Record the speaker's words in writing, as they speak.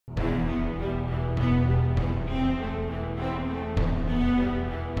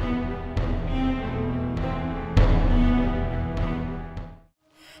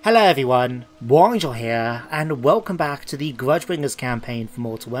Hello everyone, Warangel here, and welcome back to the Grudgebringers campaign for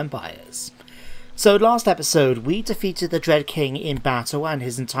Mortal Empires. So last episode we defeated the Dread King in battle and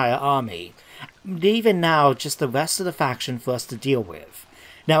his entire army, leaving now just the rest of the faction for us to deal with.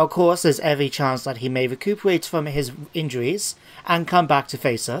 Now of course there's every chance that he may recuperate from his injuries and come back to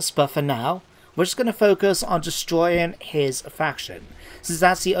face us, but for now we're just going to focus on destroying his faction, since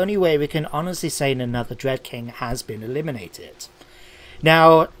that's the only way we can honestly say another Dread King has been eliminated.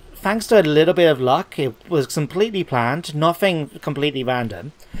 Now, thanks to a little bit of luck, it was completely planned, nothing completely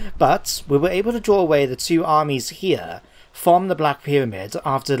random, but we were able to draw away the two armies here from the Black Pyramid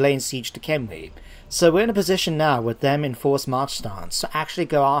after laying siege to Kemri. So we're in a position now with them in forced march stance to actually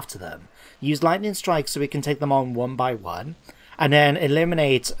go after them, use lightning strikes so we can take them on one by one, and then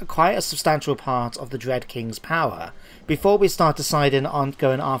eliminate quite a substantial part of the Dread King's power before we start deciding on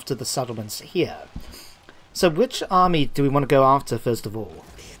going after the settlements here. So which army do we want to go after first of all?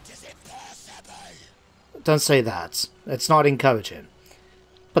 Don't say that. It's not encouraging.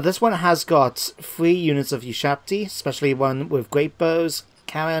 But this one has got 3 units of Ushapti, especially one with great bows,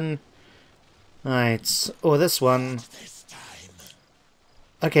 Karen. Right, or this one.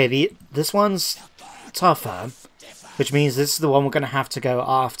 Okay, this one's tougher, which means this is the one we're going to have to go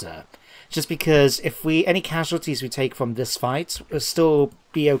after. Just because if any casualties we take from this fight, we'll still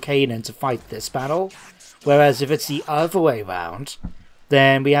be okay then to fight this battle. Whereas if it's the other way around,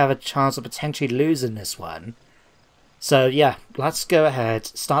 then we have a chance of potentially losing this one. So yeah, let's go ahead,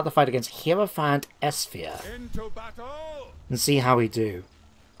 start the fight against Hierophant Esphir, and see how we do.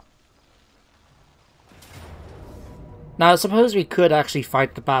 Now I suppose we could actually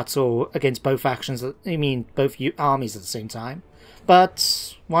fight the battle against both factions, both armies at the same time.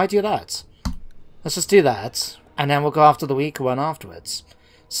 But why do that? Let's just do that, and then we'll go after the weaker one afterwards.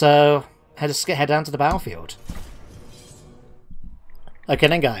 So let's head down to the battlefield. Okay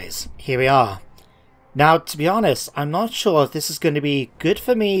then guys, here we are. Now to be honest, I'm not sure if this is going to be good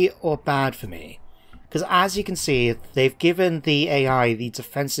for me or bad for me. Because as you can see, they've given the AI the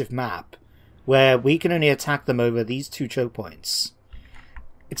defensive map, where we can only attack them over these 2 choke points.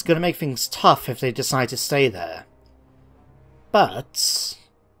 It's going to make things tough if they decide to stay there. But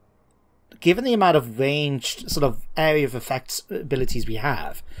given the amount of ranged sort of area of effect abilities we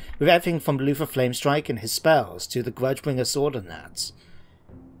have, with everything from Luther Flamestrike and his spells to the Grudgebringer sword and that,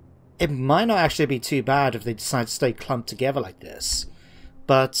 it might not actually be too bad if they decide to stay clumped together like this.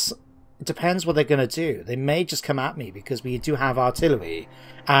 But it depends what they're going to do. They may just come at me because we do have artillery,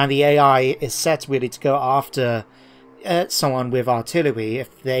 and the AI is set really to go after someone with artillery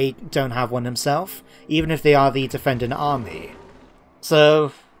if they don't have one themselves, even if they are the defending army.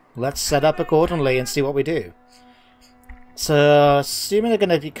 So let's set up accordingly and see what we do. So, assuming they're going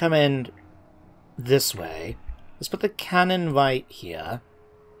to be coming this way, let's put the cannon right here.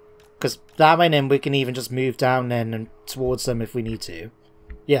 Because that way then we can even just move down then and towards them if we need to.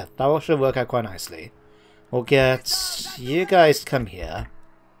 Yeah, that will should work out quite nicely. We'll get you guys to come here.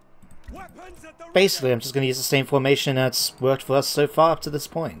 Basically, I'm just going to use the same formation that's worked for us so far up to this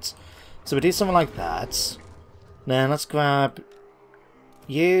point. So we do something like that. Then let's grab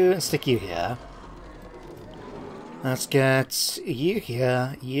you and stick you here. Let's get you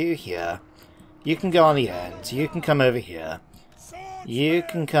here, you here. You can go on the end. You can come over here. You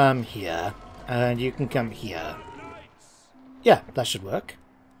can come here. And you can come here. Yeah, that should work.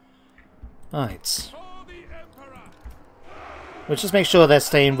 Right. We'll just make sure they're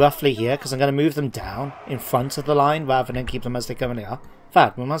staying roughly here, because I'm going to move them down in front of the line rather than keep them as they currently are. In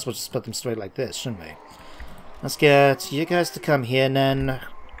fact, we might as well just put them straight like this, shouldn't we? Let's get you guys to come here, and then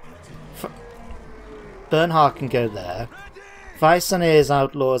Bernhardt can go there. Vice and his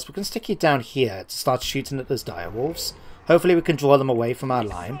outlaws, we can stick you down here to start shooting at those direwolves. Hopefully we can draw them away from our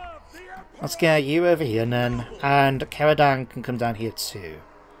line. Let's get you over here, and Karadan can come down here too.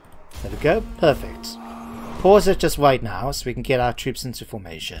 There we go, perfect. Pause it just right now so we can get our troops into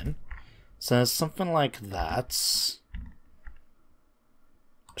formation. So something like that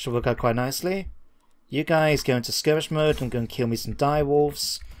should work out quite nicely. You guys go into skirmish mode and go and kill me some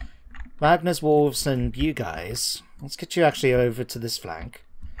direwolves. Ragnar's wolves and you guys, let's get you actually over to this flank.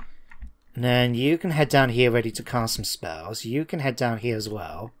 And then you can head down here ready to cast some spells. You can head down here as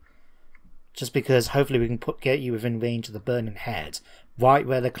well. Just because hopefully we can get you within range of the burning head. Right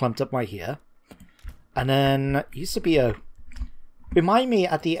where they're clumped up right here. And then Eusebio, remind me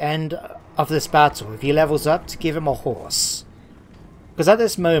at the end of this battle, if he levels up, to give him a horse. Because at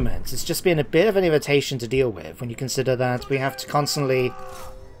this moment, it's just been a bit of an irritation to deal with when you consider that we have to constantly...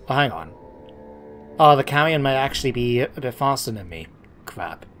 Oh, hang on. Oh, the carrion may actually be a bit faster than me.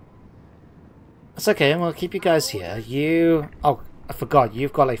 Crap. That's okay, we'll keep you guys here. You... Oh, I forgot,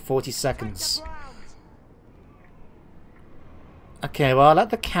 you've got like 40 seconds. Okay, well, I'll let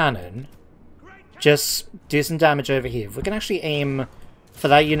the cannon just do some damage over here. If we can actually aim for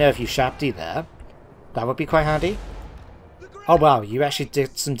that you Shapty there, that would be quite handy. Oh wow, you actually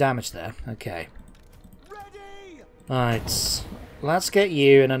did some damage there. Okay. Alright, let's get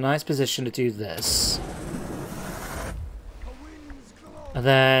you in a nice position to do this. And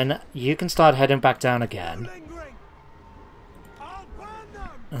then you can start heading back down again.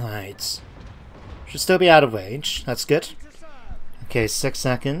 Alright. Should still be out of range. That's good. Okay, 6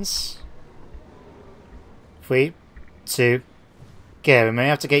 seconds. 3, 2. Okay, we may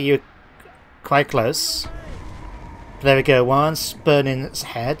have to get you quite close. There we go. Once burning its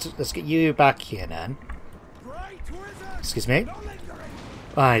head. Let's get you back here then. Excuse me.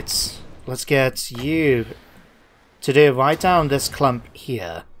 Right. Let's get you to do right down this clump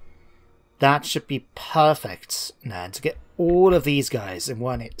here. That should be perfect now to get all of these guys in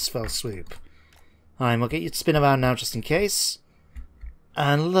one fell swoop. Alright, we'll get you to spin around now just in case.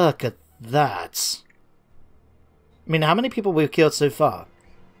 And look at that. I mean, how many people we've killed so far?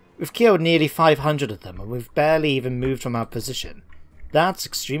 We've killed nearly 500 of them, and we've barely even moved from our position. That's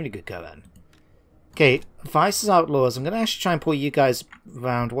extremely good going. Okay, Vice's Outlaws. I'm going to actually try and pull you guys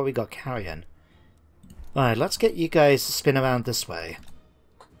around what we got carrying. Alright, let's get you guys to spin around this way.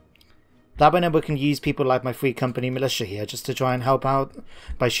 That way we can use people like my Free Company militia here just to try and help out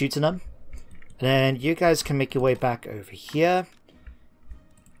by shooting them. And then you guys can make your way back over here.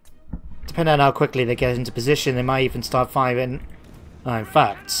 Depending on how quickly they get into position, they might even start firing. In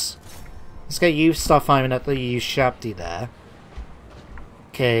fact, let's get you start firing at the Shapty there.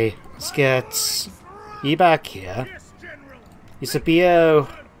 Okay, let's get you back here. Eusebio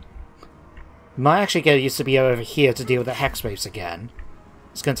might actually get Eusebio over here to deal with the hex waves again.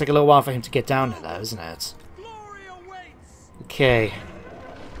 It's going to take a little while for him to get down there though, isn't it? Okay.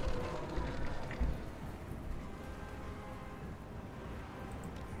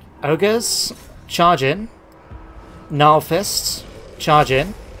 Ogres, charge in. Gnarlfist, charge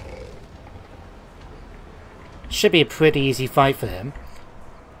in. Should be a pretty easy fight for him.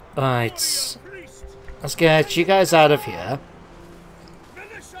 Right. Let's get you guys out of here.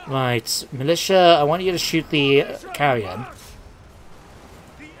 Right. Militia, I want you to shoot the carrion.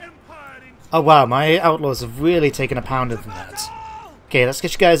 Oh wow, my outlaws have really taken a pounding from that. Okay, let's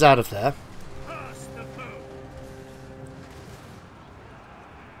get you guys out of there.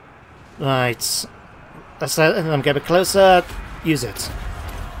 Right. Let's let them get a bit closer. Use it.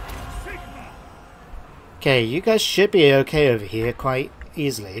 Okay, you guys should be okay over here quite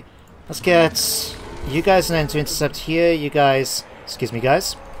easily. Let's get you guys then to intercept here. You guys, excuse me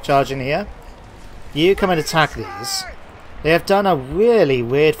guys, charge in here. You come and attack these. They have done a really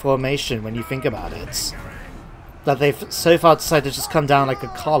weird formation when you think about it. That they've so far decided to just come down like a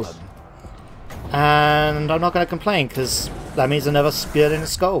column. And I'm not going to complain because that means another spear in the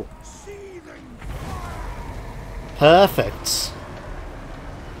skull. Perfect.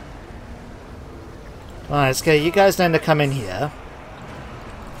 Alright, let's get you guys then to come in here.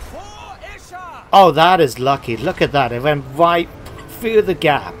 Oh, that is lucky. Look at that. It went right through the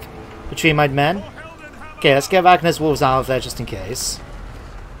gap between my men. Okay, let's get Ragnar's Wolves out of there just in case.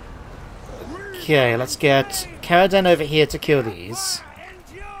 Okay, let's get Karadin over here to kill these.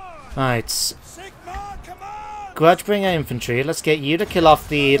 Right. Grudgebringer Infantry, let's get you to kill off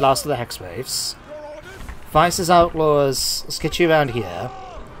the last of the Hex Waves. Vice's Outlaws, let's get you around here.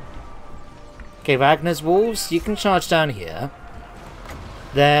 Okay, Ragnar's Wolves, you can charge down here.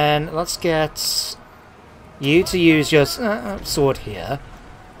 Then let's get you to use your sword here.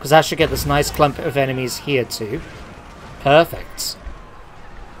 Because that should get this nice clump of enemies here too. Perfect.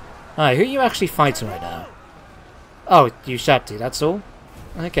 Alright, who are you actually fighting right now? Oh, you Shapty, that's all?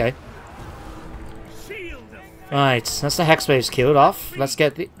 Okay. Right, that's the Hex Waves killed off. Let's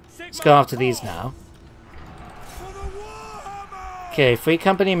go after these now. Okay, Free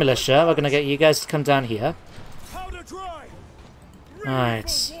Company Militia, we're gonna get you guys to come down here.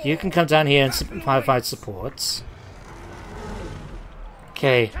 Alright, you can come down here and provide support.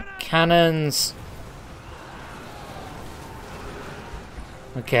 Okay, cannons.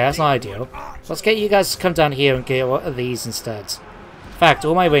 Okay, that's not ideal. Let's get you guys to come down here and get one of these instead. In fact,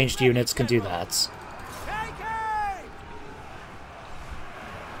 all my ranged units can do that.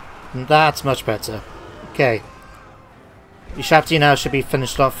 And that's much better. Okay. Your Shapty now should be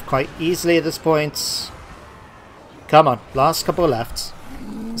finished off quite easily at this point. Come on, last couple left.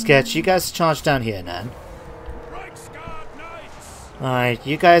 Let's get you guys to charge down here now. Alright,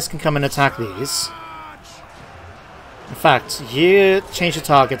 you guys can come and attack these. In fact, you change your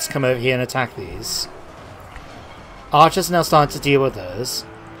targets, come over here and attack these. Archers now starting to deal with those.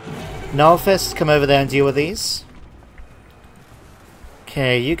 Nullfists, come over there and deal with these.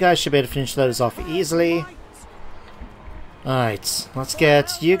 Okay, you guys should be able to finish those off easily. Alright, let's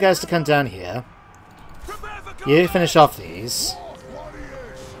get you guys to come down here. You finish off these.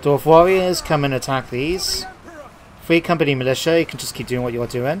 Dwarf warriors, come and attack these. Free company militia, you can just keep doing what you're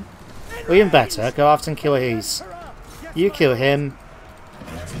doing. Or even better, go after and kill his. You kill him.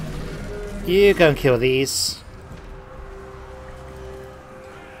 You go and kill these.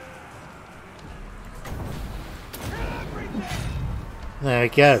 There we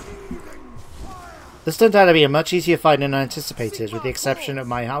go. This turned out to be a much easier fight than I anticipated, with the exception of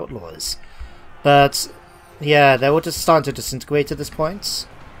my outlaws. But, yeah, they're all just starting to disintegrate at this point.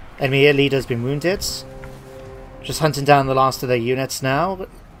 Enemy leader's been wounded. Just hunting down the last of their units now. But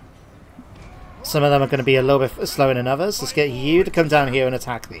some of them are going to be a little bit slower than others. Let's get you to come down here and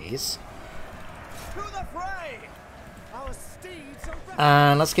attack these.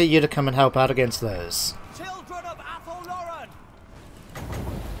 And let's get you to come and help out against those.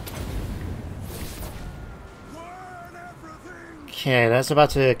 Okay, that's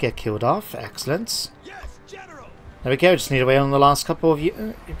about to get killed off. Excellent. There we go, just need to wait on the last couple of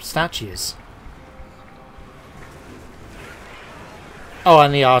statues. Oh,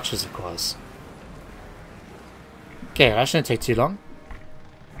 and the archers, of course. Okay, that shouldn't take too long.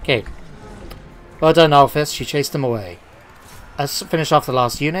 Okay. Well done, Alphys. She chased them away. Let's finish off the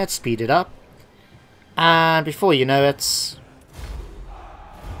last unit, speed it up. And before you know it...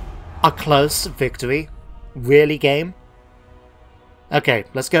 a close victory. Really, game? Okay,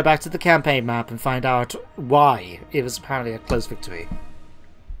 let's go back to the campaign map and find out why it was apparently a close victory.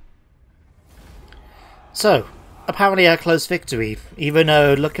 So, apparently a close victory, even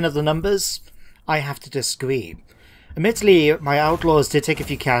though looking at the numbers, I have to disagree. Admittedly, my outlaws did take a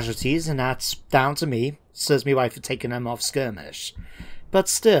few casualties, and that's down to me. Serves me right for taking them off skirmish. But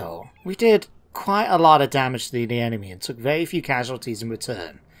still, we did quite a lot of damage to the enemy and took very few casualties in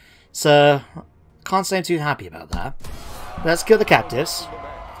return. So, can't say I'm too happy about that. Let's kill the captives.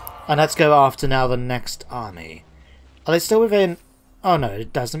 And let's go after now the next army. Are they still within... oh no,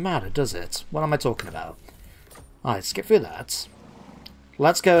 it doesn't matter, does it? What am I talking about? Alright, let's get through that.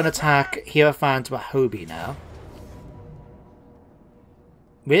 Let's go and attack Hierophant Wahobi now.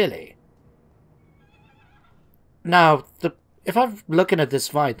 Really? Now, if I'm looking at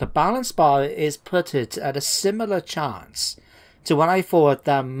this right, the balance bar is put it at a similar chance to when I fought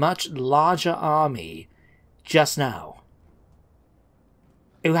that much larger army just now,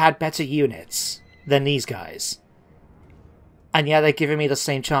 who had better units than these guys. And yet they're giving me the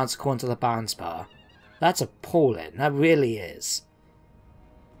same chance according to the balance bar. That's appalling, that really is.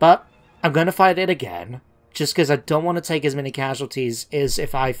 But I'm going to fight it again, just because I don't want to take as many casualties as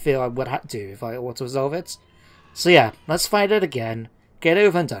if I feel I would have to if I auto-resolve it. So yeah, let's fight it again, get it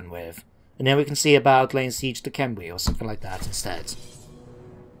over and done with, and then we can see about laying siege to Kemri or something like that instead.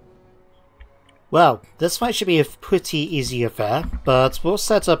 Well, this fight should be a pretty easy affair, but we'll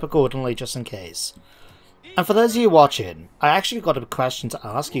set up accordingly just in case. And for those of you watching, I actually got a question to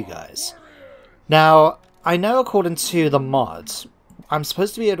ask you guys. Now, I know according to the mod, I'm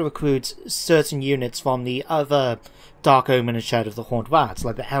supposed to be able to recruit certain units from the other Dark Omen and Shadow of the Horned Rats,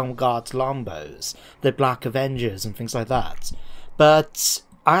 like the Helmguard Longbows, the Black Avengers, and things like that. But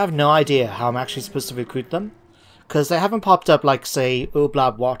I have no idea how I'm actually supposed to recruit them, because they haven't popped up like, say,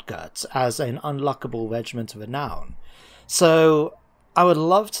 Ublab Watgut as an unlockable regiment of renown. So I would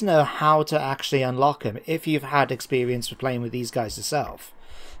love to know how to actually unlock them if you've had experience with playing with these guys yourself.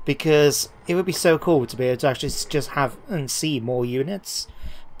 Because it would be so cool to be able to actually just have and see more units,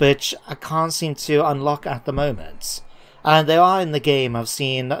 which I can't seem to unlock at the moment. And they are in the game. I've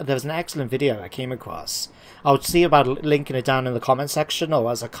seen, there was an excellent video I came across. I'll see about linking it down in the comment section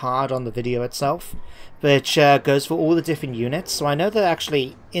or as a card on the video itself, which goes for all the different units. So I know they're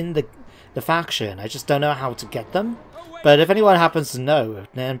actually in the faction, I just don't know how to get them. But if anyone happens to know,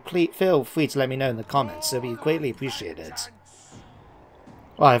 then please feel free to let me know in the comments, it'll be greatly appreciated.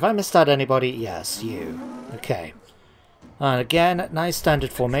 Right, have I missed out anybody? Yes, you. Okay. And again, nice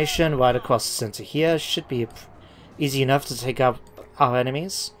standard formation right across the center here. Should be easy enough to take out our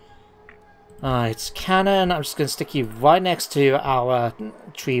enemies. Alright, cannon. I'm just going to stick you right next to our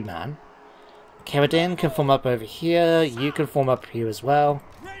tree man. Keradin can form up over here. You can form up here as well.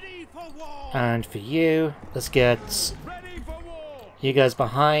 And for you, let's get you guys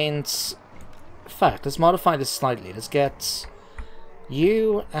behind. In fact, let's modify this slightly. Let's get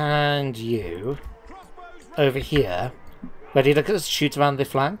you and you over here, ready to shoot around the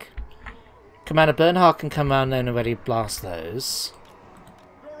flank. Commander Bernhardt can come around and already blast those.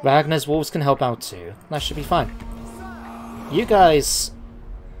 Ragnar's wolves can help out too. That should be fine. You guys...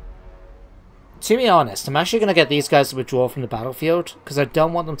 To be honest, I'm actually going to get these guys to withdraw from the battlefield, because I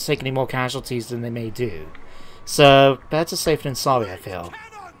don't want them to take any more casualties than they may do. So, better safe than sorry, I feel.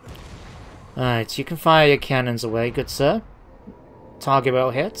 Alright, you can fire your cannons away, good sir. Target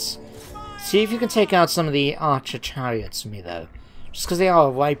well hits. See if you can take out some of the archer chariots for me, though. Just because they are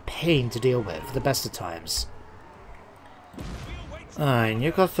a right pain to deal with, at the best of times. Alright,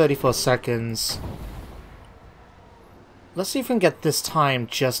 you've got 34 seconds. Let's see if we can get this time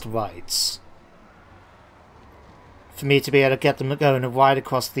just right. For me to be able to get them going right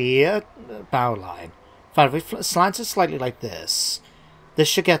across the bow line. In fact, if we slant it slightly like this, this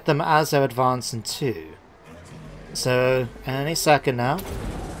should get them as they're advancing too. So, any second now.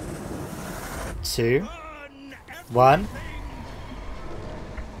 2, 1.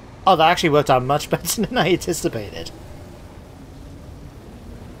 Oh, that actually worked out much better than I anticipated.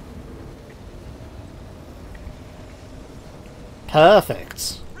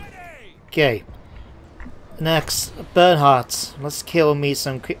 Perfect. Okay. Next, Bernhardt. Let's kill me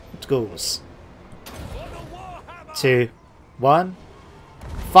some ghouls. 2, 1.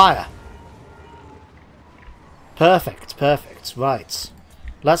 Fire! Perfect, perfect. Right.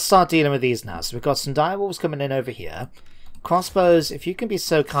 Let's start dealing with these now. So we've got some direwolves coming in over here. Crossbows, if you can be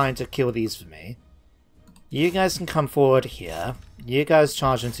so kind to kill these for me. You guys can come forward here. You guys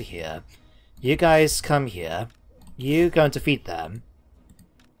charge into here. You guys come here. You go and defeat them.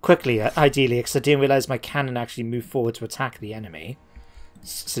 Quickly, ideally, because I didn't realise my cannon actually moved forward to attack the enemy.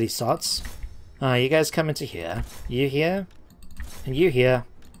 Silly sots. You guys come into here. You here. And you here.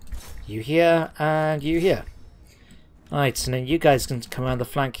 You here. And you here. Right, and then you guys can come around the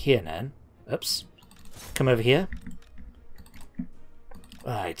flank here then. Oops. Come over here.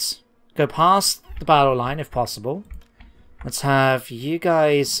 Right. Go past the battle line if possible. Let's have you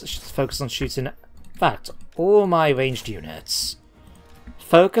guys focus on shooting... In fact, all my ranged units...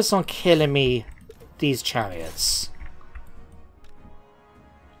 Focus on killing me these chariots.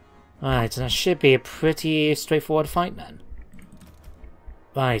 Right, and that should be a pretty straightforward fight then.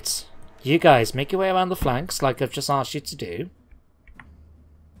 Right, you guys make your way around the flanks like I've just asked you to do.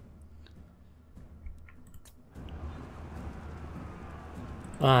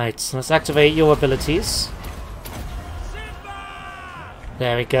 Right, let's activate your abilities.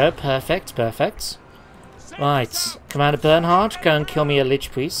 There we go, perfect, perfect. Right, Commander Bernhardt, go and kill me a Lich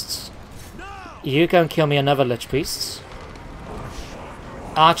Priest. You go and kill me another Lich Priest.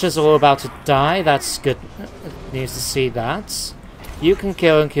 Archers are all about to die, that's good news to see that. You can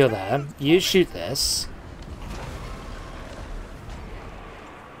kill them. You shoot this.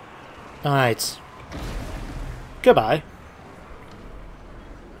 Alright. Goodbye.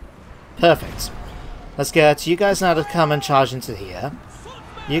 Perfect. Let's get you guys now to come and charge into here.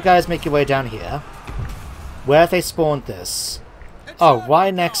 You guys make your way down here. Where have they spawned this? Oh,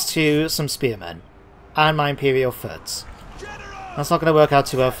 right next to some spearmen. And my Imperial foot. That's not going to work out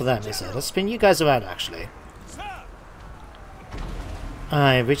too well for them, is it? Let's spin you guys around, actually.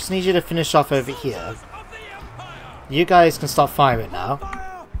 Alright, we just need you to finish off over here. You guys can start firing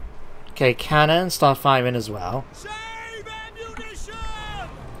now. Okay, cannon, start firing as well.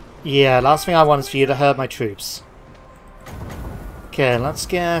 Yeah, last thing I want is for you to hurt my troops. Okay, let's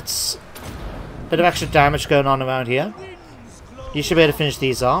get... bit of extra damage going on around here. You should be able to finish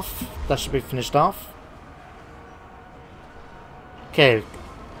these off. That should be finished off. Okay.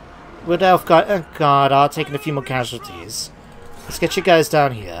 Wood Elf Guard are taking a few more casualties. Let's get you guys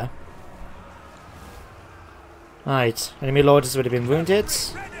down here. Right. Enemy Lord has already been wounded.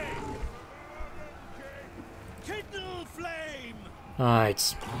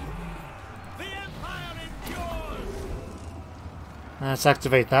 Right. Let's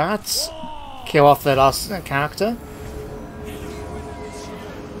activate that. Kill off their last character.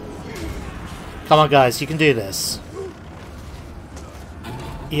 Come on guys, you can do this.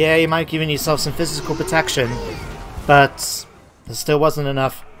 Yeah, you might have given yourself some physical protection, but there still wasn't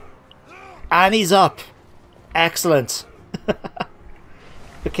enough. And he's up! Excellent!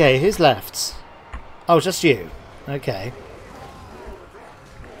 Okay, who's left? Oh, just you. Okay.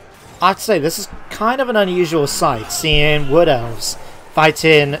 I have to say, this is kind of an unusual sight, seeing Wood Elves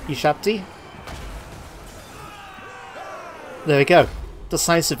fighting Ushapti. There we go.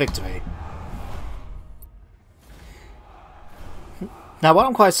 Decisive victory. Now, what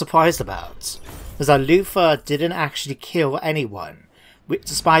I'm quite surprised about is that Luther didn't actually kill anyone,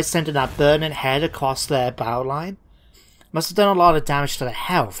 despite sending that burning head across their bow line. Must have done a lot of damage to their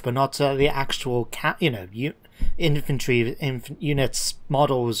health, but not to the actual, infantry units,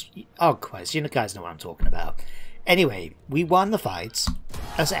 models. Oh, Christ, you guys know what I'm talking about. Anyway, we won the fight.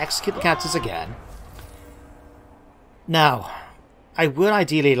 Let's execute the captives again. Now, I would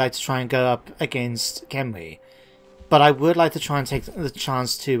ideally like to try and go up against Kenry, but I would like to try and take the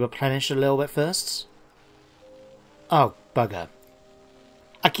chance to replenish a little bit first. Oh, bugger.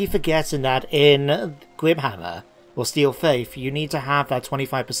 I keep forgetting that in Grimhammer, or Steel Faith, you need to have that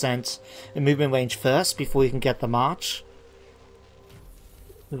 25% in movement range first before you can get the march.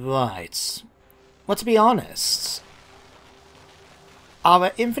 Right. Well, to be honest,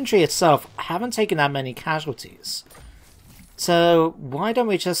 our infantry itself haven't taken that many casualties. So, why don't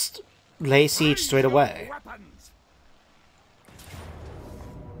we just lay siege straight away?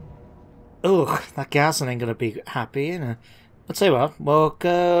 Ugh, that Garrison ain't gonna be happy, you know. I'll tell you what, we'll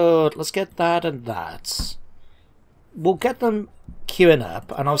go... Let's get that and that. We'll get them queuing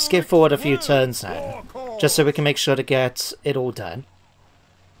up, and I'll skip forward a few turns then, just so we can make sure to get it all done.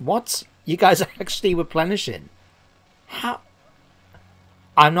 What? You guys are actually replenishing? How?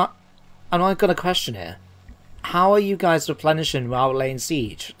 I'm not gonna question it. How are you guys replenishing while laying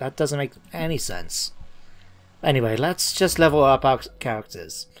siege? That doesn't make any sense. Anyway, let's just level up our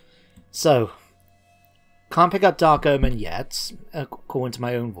characters. So, can't pick up Dark Omen yet, according to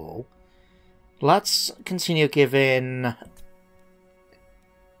my own rule. Let's continue giving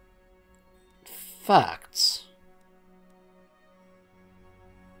facts.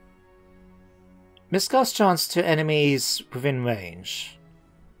 Miscast chance to enemies within range.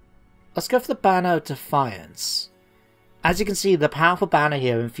 Let's go for the Banner of Defiance. As you can see, the powerful banner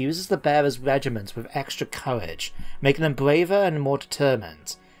here infuses the bearer's regiment with extra courage, making them braver and more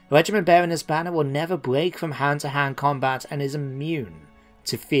determined. The regiment bearing this banner will never break from hand-to-hand combat and is immune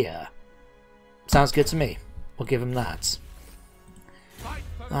to fear. Sounds good to me. We'll give him that.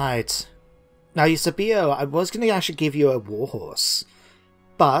 Right. Now, Eusebio, I was going to actually give you a warhorse,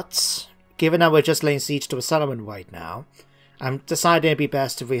 but given that we're just laying siege to a settlement right now, I'm deciding it'd be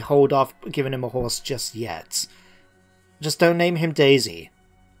best if we hold off giving him a horse just yet. Just don't name him Daisy.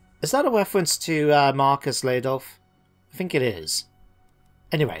 Is that a reference to Marcus Ladolf? I think it is.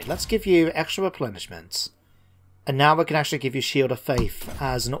 Anyway, let's give you extra replenishment. And now we can actually give you Shield of Faith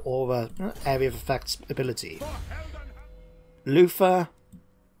as an aura area of effects ability. Luther.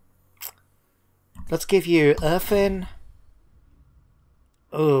 Let's give you Earthin.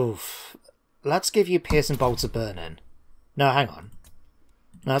 Oof. Let's give you Piercing Bolts of Burning. No, hang on.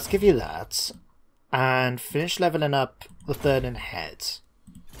 Now let's give you that. And finish leveling up the Burning Head.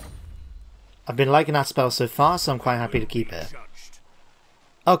 I've been liking that spell so far, so I'm quite happy to keep it.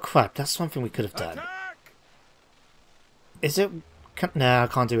 Oh crap, that's something we could have done. Is it... No, I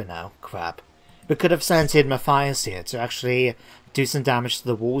can't do it now. Crap. We could have sent in Matthias here to actually do some damage to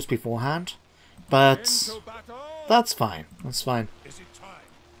the walls beforehand. But that's fine. That's fine.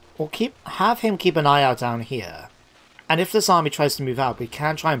 We'll have him keep an eye out down here. And if this army tries to move out, we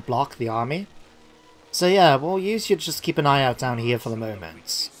can try and block the army. So yeah, we'll use you to just keep an eye out down here for the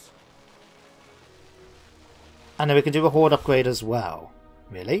moment. And then we can do a horde upgrade as well.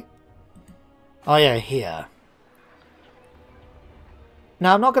 Really? Oh yeah, here.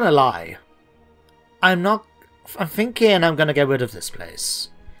 Now, I'm not going to lie. I'm thinking I'm going to get rid of this place.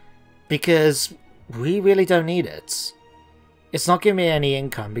 Because we really don't need it. It's not giving me any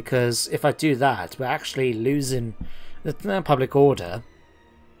income, because if I do that, we're actually losing the public order.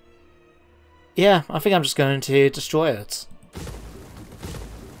 Yeah, I think I'm just going to destroy it.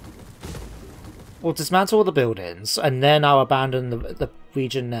 We'll dismantle all the buildings, and then I'll abandon the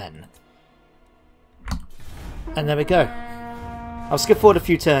region then. And there we go. I'll skip forward a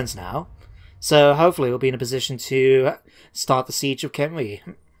few turns now, so hopefully we'll be in a position to start the siege of Kenry.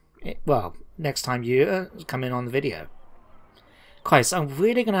 Well, next time you come in on the video. Christ, I'm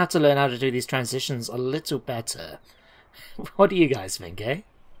really going to have to learn how to do these transitions a little better. What do you guys think, eh?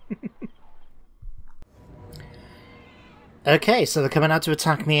 Okay, so they're coming out to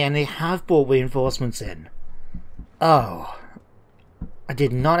attack me, and they have brought reinforcements in. Oh. I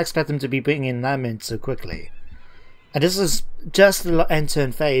did not expect them to be bringing them in so quickly. And this is just the end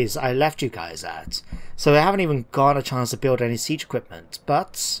turn phase I left you guys at, so I haven't even got a chance to build any siege equipment,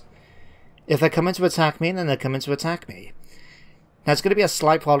 but if they're coming to attack me, then they're coming to attack me. Now it's going to be a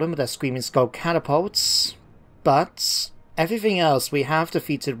slight problem with their Screaming Skull catapults, but everything else we have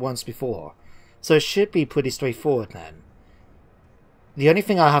defeated once before, so it should be pretty straightforward then. The only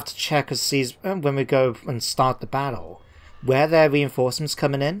thing I'll have to check is when we go and start the battle, where their reinforcements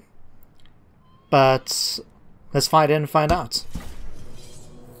coming in, but let's find in and find out.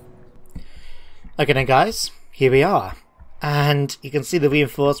 Okay then guys, here we are. And you can see the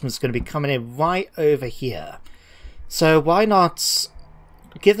reinforcements going to be coming in right over here. So why not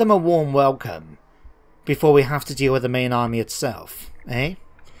give them a warm welcome before we have to deal with the main army itself, eh?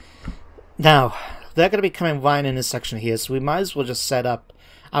 Now, they're going to be coming right in this section here, so we might as well just set up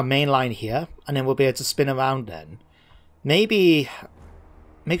our main line here, and then we'll be able to spin around then. Maybe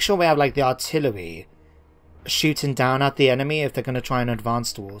make sure we have like the artillery shooting down at the enemy if they're going to try and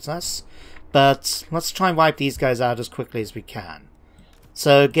advance towards us. But let's try and wipe these guys out as quickly as we can.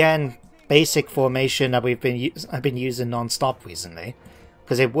 So again, basic formation that I've been using non-stop recently,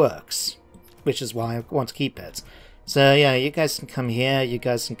 because it works, which is why I want to keep it. So yeah, you guys can come here, you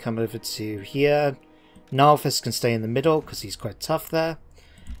guys can come over to here. Nalthus can stay in the middle because he's quite tough there.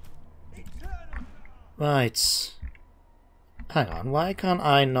 Right. Hang on, why can't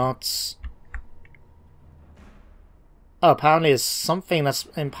I not... Oh, apparently it's something that's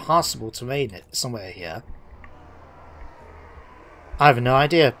impossible to raid it somewhere here. I have no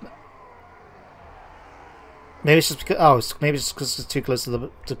idea. Maybe it's just because... Oh, maybe it's because it's too close to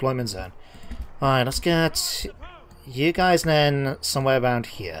the deployment zone. Alright, let's get you guys then somewhere around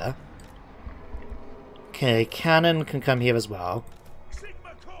here. Okay, cannon can come here as well.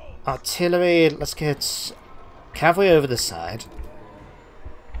 Artillery, let's get cavalry over this side.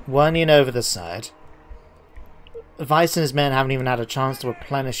 One in over this side. Vice and his men haven't even had a chance to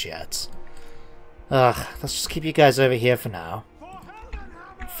replenish yet. Ugh, let's just keep you guys over here for now.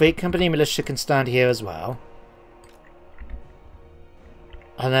 Fleet Company Militia can stand here as well.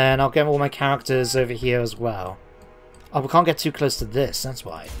 And then I'll get all my characters over here as well. Oh, we can't get too close to this, that's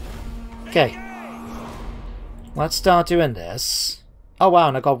why. Okay. Let's start doing this. Oh wow,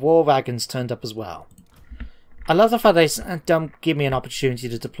 and I got war wagons turned up as well. I love the fact they don't give me an opportunity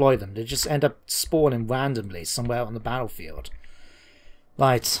to deploy them. They just end up spawning randomly somewhere on the battlefield.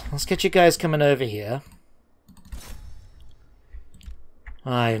 Right, let's get you guys coming over here.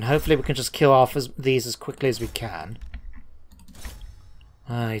 Alright, and hopefully we can just kill off these as quickly as we can.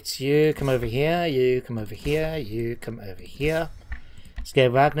 Alright, you come over here, you come over here, you come over here. Let's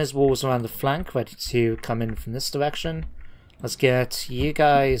get Ragnar's walls around the flank, ready to come in from this direction. Let's get you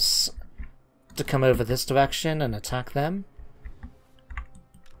guys to come over this direction and attack them.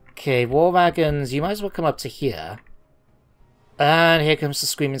 Okay, war wagons, you might as well come up to here. And here comes the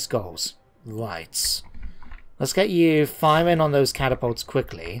Screaming Skulls. Right. Let's get you firing on those catapults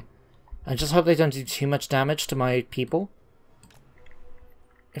quickly. And just hope they don't do too much damage to my people.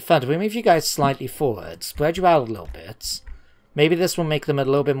 In fact, if we move you guys slightly forward, spread you out a little bit. Maybe this will make them a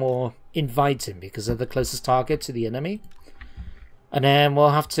little bit more inviting because they're the closest target to the enemy. And then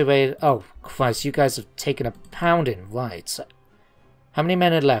we'll have to wait. Oh, Christ, you guys have taken a pounding. Right. How many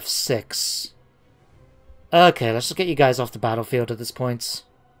men are left? 6. Okay, let's just get you guys off the battlefield at this point.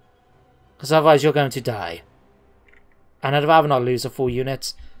 Because otherwise you're going to die. And I'd rather not lose a full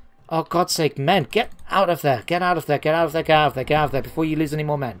unit. Oh, God's sake, men, get out of there. Get out of there, get out of there, get out of there, get out of there before you lose any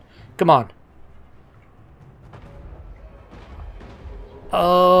more men. Come on.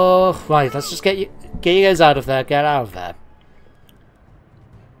 Oh, right, let's just get you guys out of there, get out of there.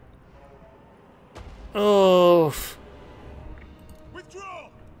 Oh.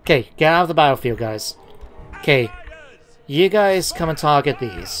 Okay, get out of the battlefield, guys. Okay, you guys come and target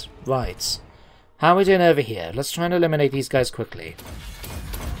these. Right. How are we doing over here? Let's try and eliminate these guys quickly.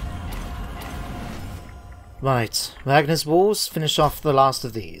 Right. Ragnar's walls, finish off the last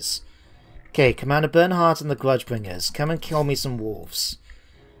of these. Okay, Commander Bernhardt and the Grudgebringers, come and kill me some wolves.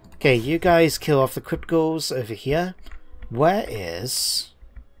 Okay, you guys kill off the Crypt Ghouls over here. Where is...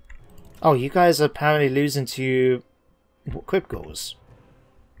 Oh, you guys are apparently losing to Crypt Ghouls.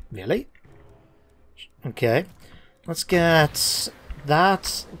 Really? Okay. Let's get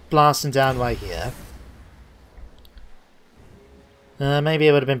that blasting down right here. Maybe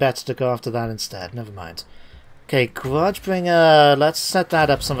it would have been better to go after that instead. Never mind. Okay, Grudgebringer. Let's set that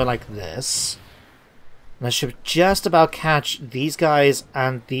up something like this. And I should just about catch these guys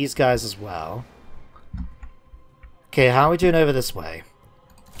and these guys as well. Okay, how are we doing over this way?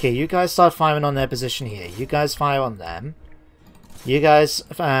 Okay, you guys start firing on their position here. You guys fire on them. You guys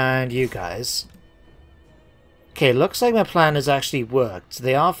and you guys. Okay, looks like my plan has actually worked.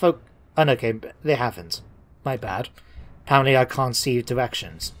 They are oh, no, okay, they haven't. My bad. Apparently I can't see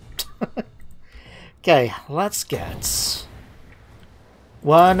directions. Okay, let's get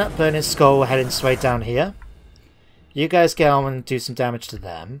one Burning Skull heading straight down here. You guys get on and do some damage to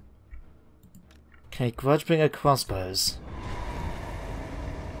them. Okay, Grudgebringer crossbows.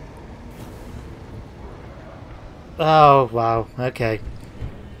 Oh, wow, okay.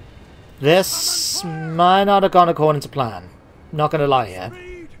 This might not have gone according to plan. Not gonna lie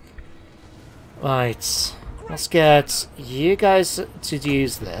here. Right. Let's get you guys to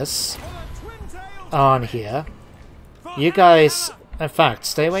use this on here. You guys, in fact,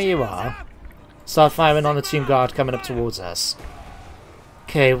 stay where you are. Start firing on the Tomb Guard coming up towards us.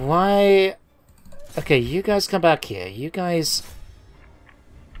 Okay, why Okay, you guys come back here. You guys...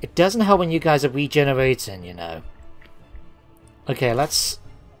 It doesn't help when you guys are regenerating, you know. Okay, let's...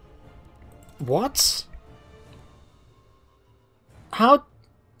 What? How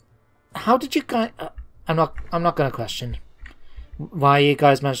did you guys... I'm not gonna question why you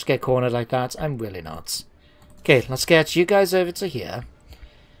guys managed to get cornered like that. I'm really not. Okay, let's get you guys over to here.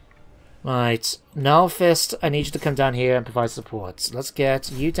 Right, Null Fist, I need you to come down here and provide support. Let's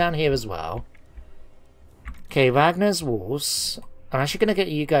get you down here as well. Okay, Ragnar's Wolves. I'm actually going to get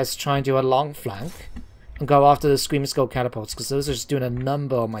you guys to try and do a long flank and go after the Screaming Skull catapults, because those are just doing a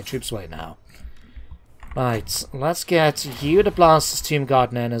number on my troops right now. Right, let's get you to blast this Tomb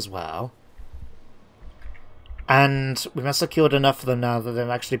Gardener in as well. And we must have killed enough of them now that they're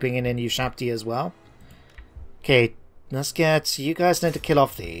actually bringing in Ushabti as well. Okay, let's get... You guys need to kill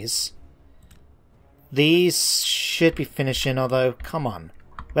off these. These should be finishing, although... Come on.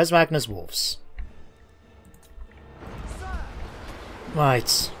 Where's Ragnar's Wolves?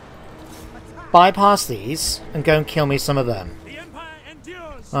 Right. Bypass these and go and kill me some of them.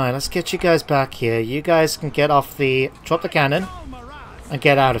 Alright, let's get you guys back here. You guys can get off the... Drop the cannon and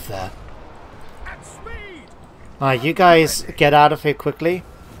get out of there. Alright, you guys get out of here quickly.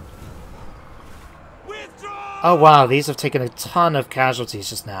 Oh wow, these have taken a ton of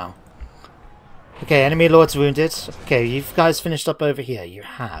casualties just now. Okay, enemy lord's wounded. Okay, you guys finished up over here. You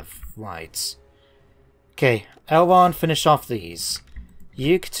have. Right. Okay, Elrond, finish off these.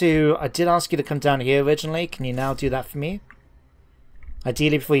 You two, I did ask you to come down here originally. Can you now do that for me?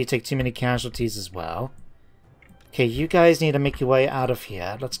 Ideally before you take too many casualties as well. Okay, you guys need to make your way out of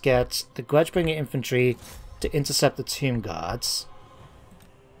here. Let's get the Grudgebringer infantry to intercept the Tomb Guards.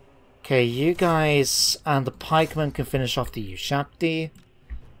 Okay, you guys and the pikemen can finish off the Ushabti.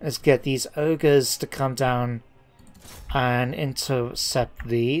 Let's get these ogres to come down and intercept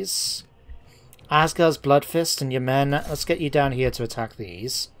these. Asgard's Bloodfist and your men, let's get you down here to attack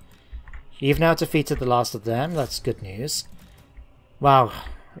these. You've now defeated the last of them, that's good news. Wow.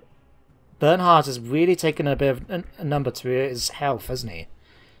 Bernhardt has really taken a bit of a number to his health, hasn't he?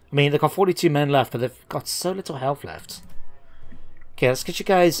 I mean, they've got 42 men left, but they've got so little health left. Okay, let's get you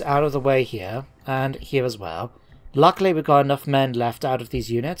guys out of the way here, and here as well. Luckily, we've got enough men left out of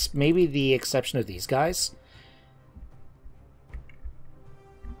these units, maybe the exception of these guys.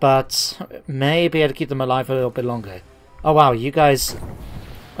 But may be able to keep them alive a little bit longer. Oh wow, you guys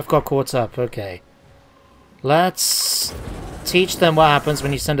have got caught up, okay. Let's teach them what happens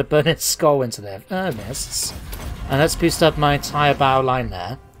when you send a burning skull into their nests. And let's boost up my entire battle line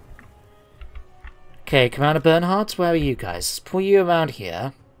there. Okay, Commander Bernhardt, where are you guys? Let's pull you around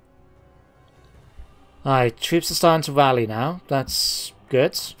here. Alright, troops are starting to rally now. That's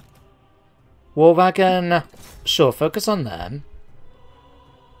good. War Wagon, sure, focus on them.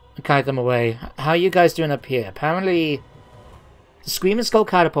 And kite them away. How are you guys doing up here? Apparently, the Screaming Skull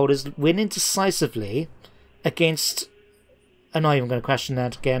Catapult is winning decisively against... I'm not even going to question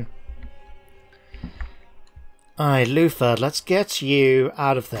that again. Alright, Luther, let's get you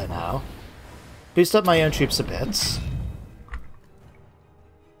out of there now. Boost up my own troops a bit.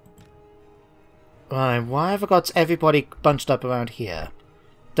 Right, why have I got everybody bunched up around here?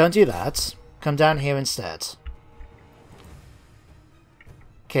 Don't do that. Come down here instead.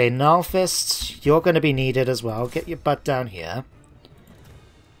 Okay, Nullfist, you're going to be needed as well. Get your butt down here.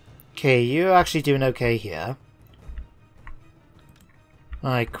 Okay, you're actually doing okay here.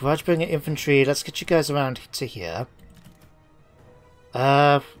 Alright, Grudgebringer infantry, let's get you guys around to here.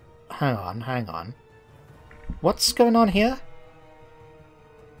 Hang on. What's going on here?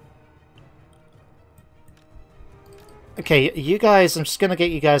 Okay, you guys, I'm just going to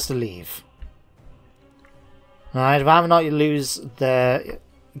get you guys to leave. Alright, I'd rather not lose their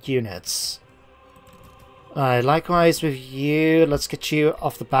units. Alright, likewise with you, let's get you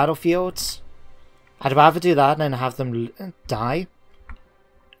off the battlefield. I'd rather do that than have them die.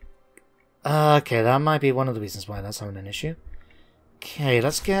 Okay, that might be one of the reasons why that's having an issue. Okay,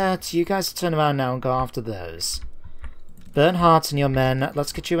 let's get you guys to turn around now and go after those. Bernhardt and your men,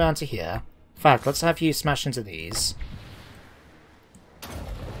 let's get you around to here. In fact, let's have you smash into these.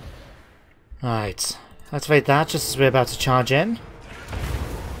 Right, activate that just as we're about to charge in.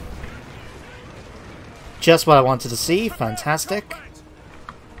 Just what I wanted to see, fantastic.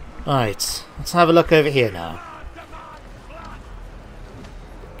 Right, let's have a look over here now.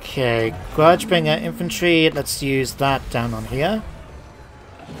 Okay, Grudgebringer infantry, let's use that down on here.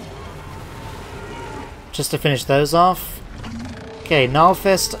 Just to finish those off. Okay,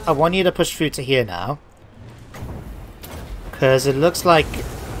 Nullfist, I want you to push through to here now. Because it looks like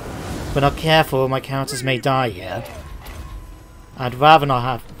if we're not careful, my characters may die here. I'd rather not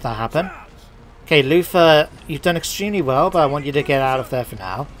have that happen. Okay, Luther, you've done extremely well, but I want you to get out of there for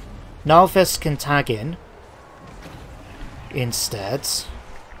now. Nullfist can tag in instead.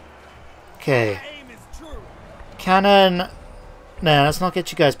 Okay. Cannon. No, let's not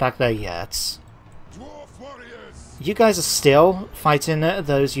get you guys back there yet. You guys are still fighting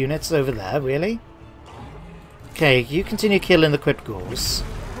those units over there, really? Okay, you continue killing the crypt ghouls.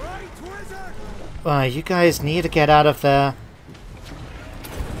 You guys need to get out of there.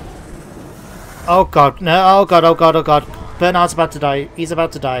 Oh god, no, oh god, oh god, oh god. Bernhardt's about to die. He's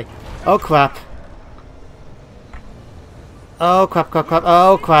about to die. Oh crap. Oh crap, crap, crap.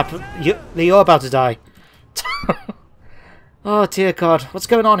 Oh crap. You're about to die. Oh dear god. What's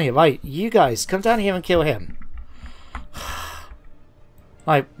going on here? Right, you guys, come down here and kill him.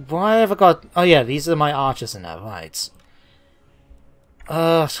 Right, why have I got... Oh yeah, these are my archers in there, right.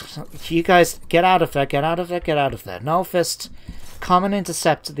 You guys, get out of there, get out of there, get out of there. Nullfist, come and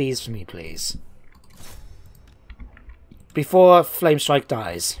intercept these for me, please. Before Flamestrike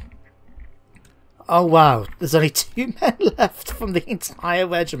dies. Oh wow, there's only 2 men left from the entire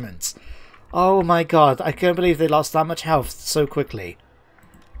regiment. Oh my god, I can't believe they lost that much health so quickly.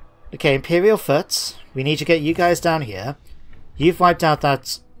 Okay, Imperial Foot, we need to get you guys down here. You've wiped out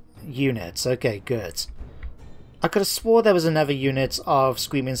that unit, okay, good. I could have swore there was another unit of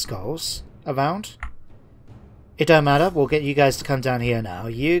Screaming Skulls around. It don't matter, we'll get you guys to come down here now.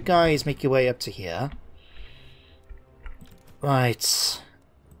 You guys make your way up to here. Right.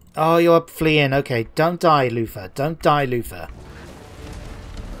 Oh, you're fleeing. Okay, don't die, Luther. Don't die, Luther.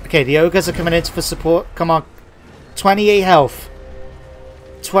 Okay, the ogres are coming in for support. Come on. 28 health.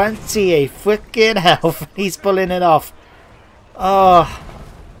 28 freaking health. He's pulling it off. Oh.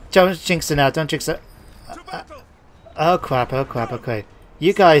 Don't jinx it now. Don't jinx it. Oh, crap. Oh, crap. Okay.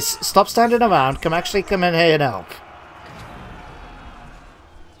 You guys, stop standing around. Come in here and help.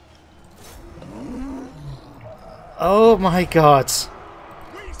 Oh my god.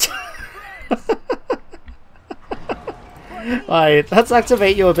 Alright, let's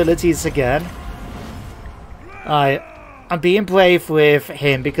activate your abilities again. Alright, I'm being brave with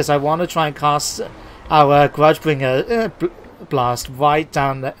him because I want to try and cast our Grudgebringer blast right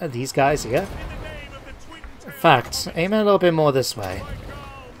down these guys here. In fact, aim a little bit more this way.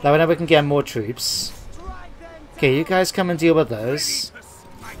 That way we can get more troops. Okay, you guys come and deal with those.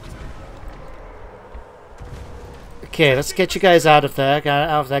 Okay, let's get you guys out of there. Get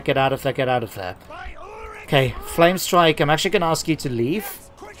out of there, get out of there, get out of there. Okay, Flame Strike, I'm actually going to ask you to leave.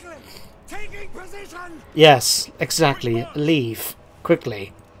 Yes, exactly. Leave.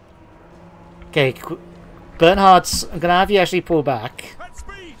 Quickly. Okay, Bernhardt's, I'm going to have you actually pull back.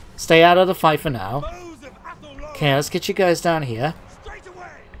 Stay out of the fight for now. Okay, let's get you guys down here.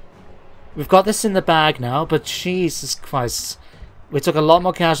 We've got this in the bag now, but Jesus Christ. We took a lot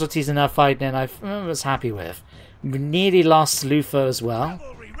more casualties in that fight than I was happy with. We nearly lost Luther as well.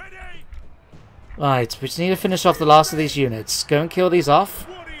 Right, we just need to finish off the last of these units. Go and kill these off.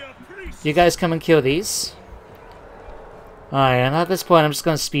 You guys come and kill these. Alright, and at this point I'm just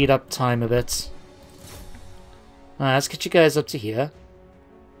going to speed up time a bit. Alright, let's get you guys up to here.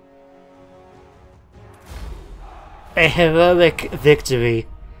 A heroic victory.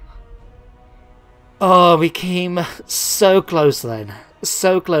 Oh, we came so close then.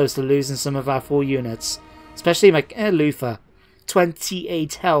 So close to losing some of our 4 units. Especially my Luther.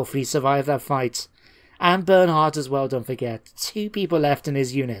 28 health, he survived that fight. And Bernhardt as well, don't forget. 2 people left in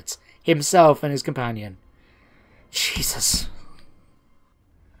his unit. Himself and his companion. Jesus.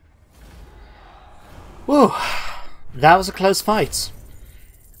 Whoa. That was a close fight.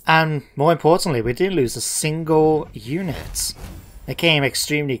 And more importantly, we didn't lose a single unit. It came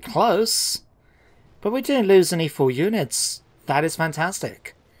extremely close. But we didn't lose any full units. That is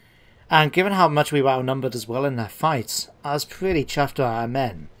fantastic. And given how much we were outnumbered as well in that fight, I was pretty chuffed with our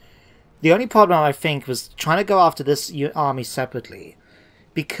men. The only problem I think was trying to go after this army separately.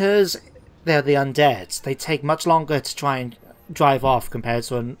 Because they're the undead, they take much longer to try and drive off compared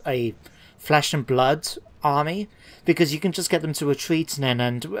to a flesh and blood army. Because you can just get them to retreat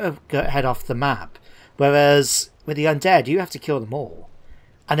and head off the map. Whereas with the undead, you have to kill them all.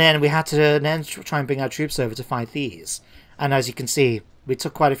 And then we had to then try and bring our troops over to fight these. And as you can see, we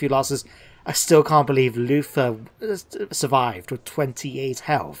took quite a few losses. I still can't believe Luther survived with 28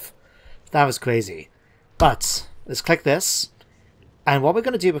 health. That was crazy. But, let's click this. And what we're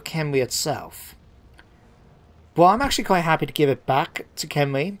going to do with Khemri itself. Well, I'm actually quite happy to give it back to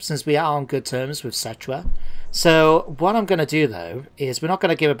Khemri, since we are on good terms with Cetra. So, what I'm going to do, though, is we're not going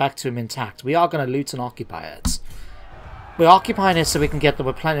to give it back to him intact. We are going to loot and occupy it. We're occupying it so we can get the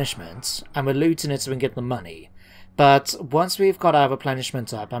replenishment, and we're looting it so we can get the money. But once we've got our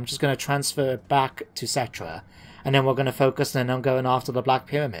replenishment up, I'm just going to transfer it back to Cetra, and then we're going to focus then on going after the Black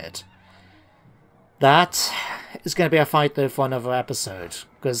Pyramid. That is going to be a fight though for another episode,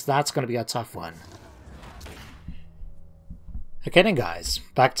 because that's going to be a tough one. Okay then guys,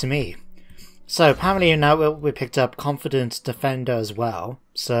 back to me. So apparently now we picked up Confident Defender as well,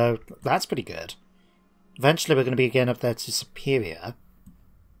 so that's pretty good. Eventually we're going to be getting up there to Superior.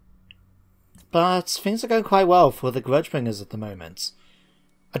 But things are going quite well for the Grudgebringers at the moment.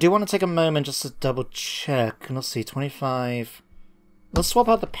 I do want to take a moment just to double check. Let's see, 25... Let's swap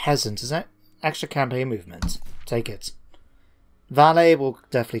out the Peasant. Is that extra campaign movement? Take it. Valet we'll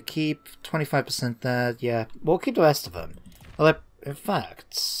definitely keep. 25% there. Yeah, we'll keep the rest of them. Although, in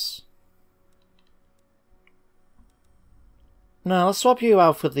fact... No, I'll swap you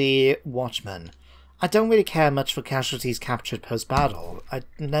out for the Watchman. I don't really care much for casualties captured post-battle. I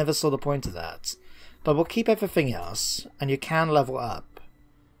never saw the point of that. But we'll keep everything else, and you can level up.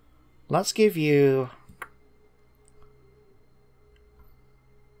 Let's give you...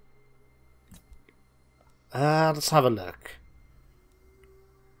 let's have a look.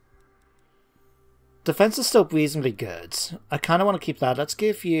 Defense is still reasonably good. I kind of want to keep that. Let's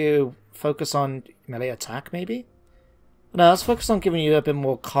give you... Focus on melee attack, maybe? No, let's focus on giving you a bit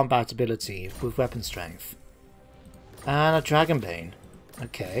more combat ability with weapon strength. And a Dragonbane.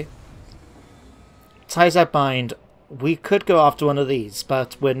 Okay. Ties Out Bind. We could go after one of these,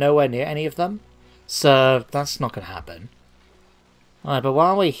 but we're nowhere near any of them. So that's not going to happen. Alright, but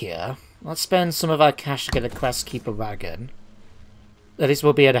while we're here, let's spend some of our cash to get a Quest Keeper wagon. At least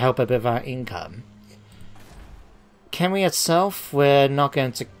we'll be able to help a bit of our income. Kenry itself, we're not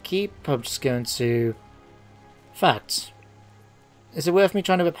going to keep. I'm just going to... In fact... Is it worth me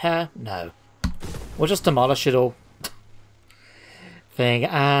trying to repair? No. We'll just demolish it all. Thing,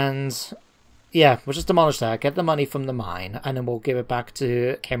 and... Yeah, we'll just demolish that, get the money from the mine, and then we'll give it back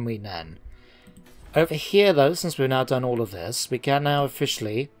to Kenry then. Over here, though, since we've now done all of this, we can now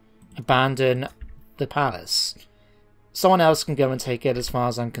officially abandon the palace. Someone else can go and take it as far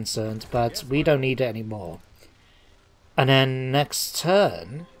as I'm concerned, but we don't need it anymore. And then next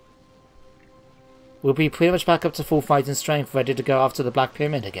turn... We'll be pretty much back up to full fighting strength, ready to go after the Black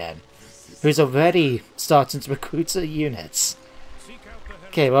Pyramid again. Who's already starting to recruit units.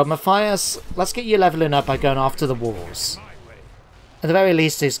 Okay, well, Matthias, let's get you leveling up by going after the walls. At the very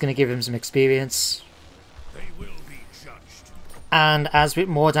least, it's going to give him some experience. And as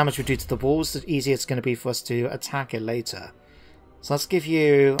more damage we do to the walls, the easier it's going to be for us to attack it later. So let's give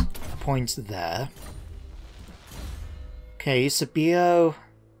you a point there. Okay, Sabio...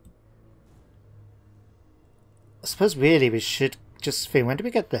 I suppose really we should just think, when do we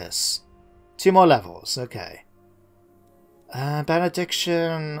get this? 2 more levels, okay.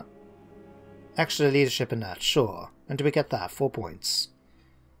 Benediction, extra leadership in that, sure. When do we get that? 4 points.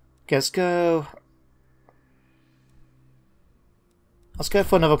 Okay, let's go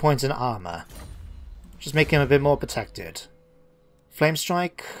for another point in armor. Just make him a bit more protected. Flame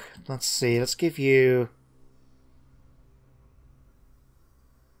Strike, let's see, let's give you...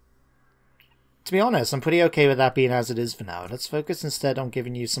 To be honest, I'm pretty okay with that being as it is for now. Let's focus instead on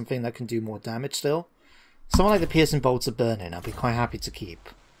giving you something that can do more damage still. Someone like the Piercing Bolts of Burning, I'll be quite happy to keep.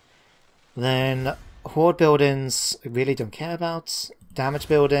 Then, Horde Buildings, I really don't care about. Damage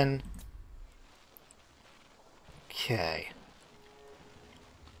Building. Okay.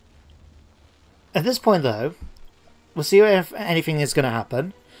 At this point though, we'll see if anything is going to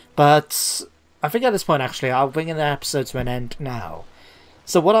happen. But I think at this point actually, I'll bring in the episode to an end now.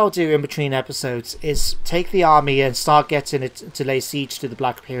 So what I'll do in between episodes is take the army and start getting it to lay siege to the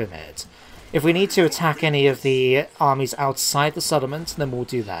Black Pyramid. If we need to attack any of the armies outside the settlement, then we'll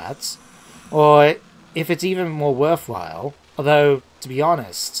do that. Or if it's even more worthwhile, although, to be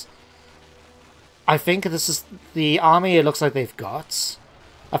honest, I think this is the army it looks like they've got.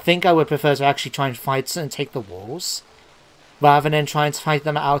 I think I would prefer to actually try and fight and take the walls, rather than trying to fight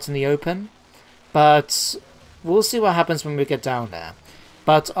them out in the open. But we'll see what happens when we get down there.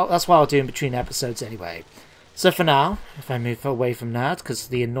 But that's what I'll do in between episodes anyway. So for now, if I move away from that because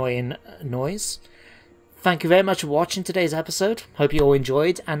of the annoying noise, thank you very much for watching today's episode. Hope you all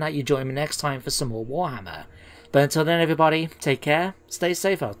enjoyed and that you join me next time for some more Warhammer. But until then everybody, take care, stay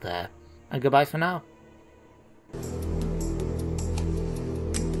safe out there, and goodbye for now.